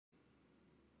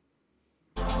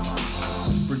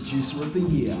Producer of the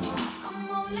Year,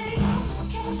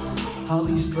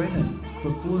 Harley Streten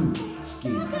for Flume,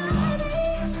 Skin.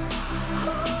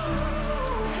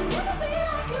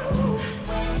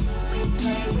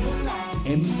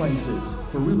 M Faces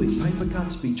for Really Paper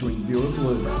Cuts featuring Vera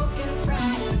Blue.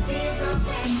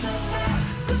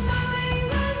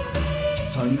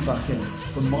 Tony Bucket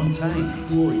from Montaigne,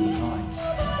 Glorious Heights.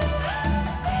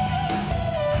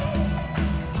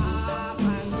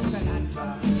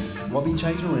 Robbie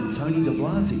Chater and Tony de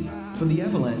Blasi for The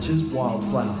Avalanche's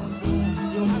Wildflower.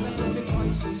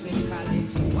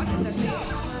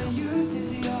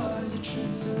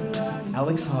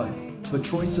 Alex Hope for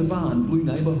Troye Sivan, Blue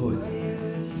Neighbourhood.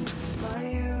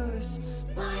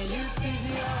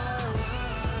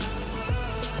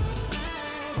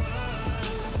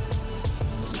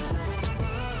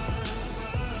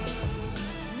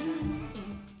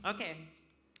 Okay,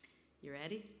 you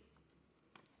ready?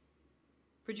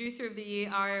 Producer of the Year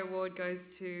ARIA Award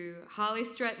goes to Harley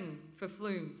Streten for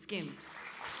Flume, Skin.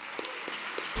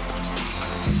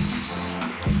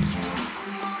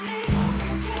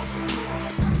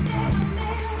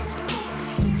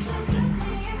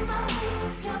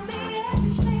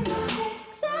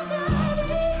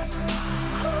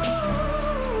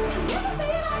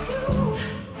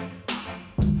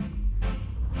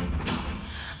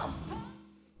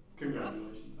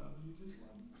 Congratulations, Harley, you just won.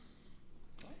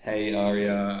 Hey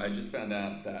ARIA, I just found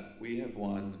out that we have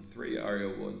won 3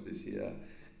 ARIA Awards this year,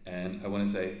 and I want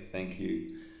to say thank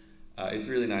you. It's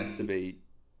really nice to be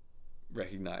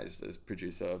recognised as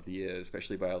Producer of the Year,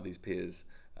 especially by all these peers.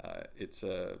 It's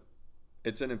an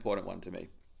important one to me.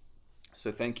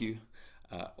 So thank you.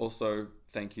 Also,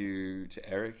 thank you to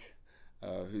Eric,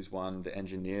 who's won the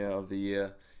Engineer of the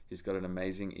Year. He's got an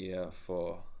amazing ear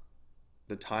for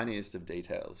the tiniest of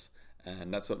details,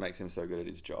 and that's what makes him so good at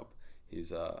his job.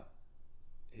 He's an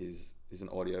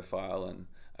audiophile, and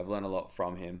I've learned a lot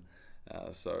from him.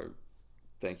 So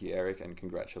thank you, Eric, and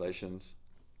congratulations.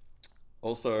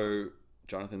 Also,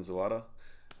 Jonathan Zawada,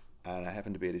 and I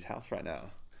happen to be at his house right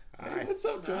now. Hey, what's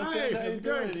up, Jonathan? Hi, How you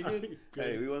doing? You good?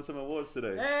 Hey, we won some awards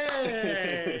today.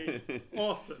 Hey!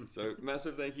 Awesome. So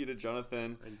massive thank you to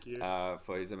Jonathan. Thank you.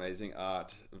 For his amazing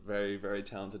art. Very, very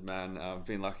talented man. I've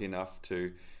been lucky enough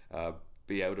to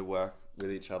be able to work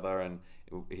with each other, and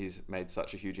he's made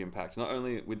such a huge impact, not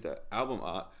only with the album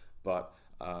art, but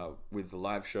with the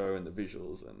live show and the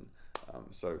visuals. And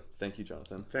so thank you,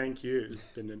 Jonathan. Thank you. It's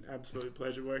been an absolute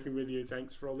pleasure working with you.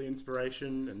 Thanks for all the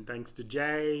inspiration, and thanks to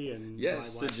Jay and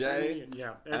Yes, my to wife Jay Annie,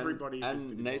 and everybody who's and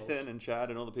been Nathan involved. and Chad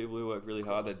and all the people who work really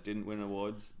hard that didn't win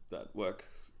awards, that work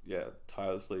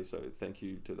tirelessly. So thank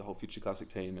you to the whole Future Classic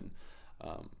team. And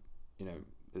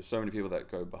there's so many people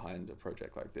that go behind a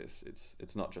project like this.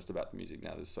 It's not just about the music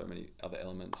now. There's so many other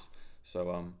elements.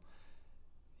 So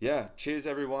cheers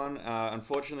everyone.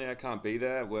 Unfortunately, I can't be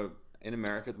there. We're in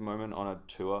America at the moment on a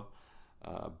tour,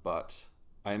 but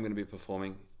I am going to be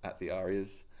performing at the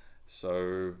ARIAs.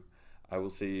 So I will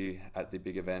see you at the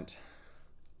big event.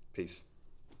 Peace.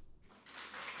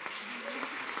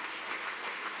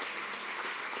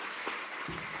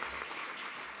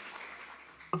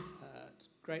 It's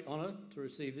a great honour to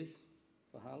receive this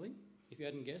for Harley. If you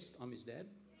hadn't guessed, I'm his dad.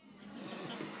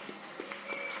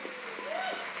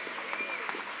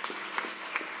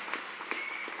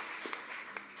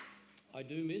 I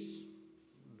do miss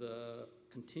the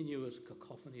continuous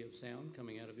cacophony of sound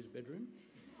coming out of his bedroom.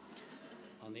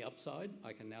 On the upside,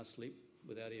 I can now sleep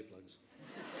without earplugs.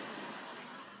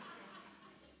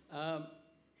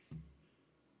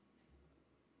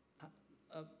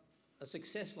 A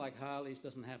success like Harley's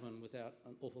doesn't happen without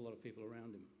an awful lot of people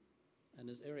around him. And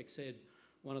as Eric said,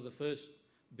 one of the first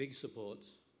big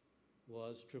supports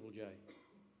was Triple J.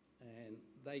 And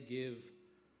they give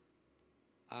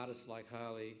artists like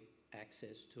Harley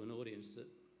access to an audience that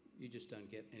you just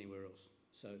don't get anywhere else.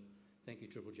 So thank you,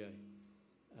 Triple J.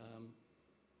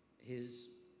 His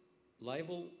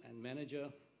label and manager,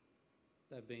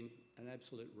 they've been an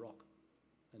absolute rock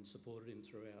and supported him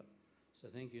throughout. So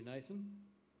thank you, Nathan.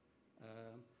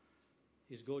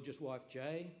 His gorgeous wife,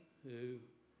 Jay, who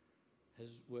has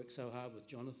worked so hard with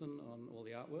Jonathan on all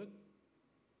the artwork.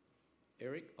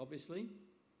 Eric, obviously.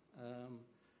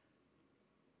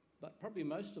 But probably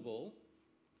most of all,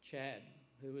 Chad,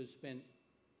 who has spent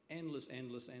endless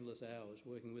hours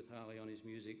working with Harley on his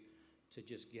music to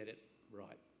just get it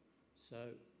right.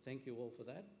 So thank you all for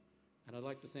that. And I'd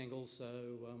like to thank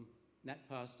also Nat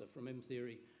Pastor from M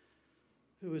Theory,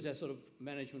 who is our sort of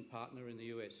management partner in the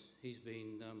US. He's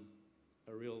been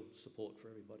a real support for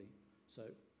everybody. So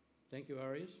thank you,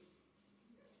 ARIAs.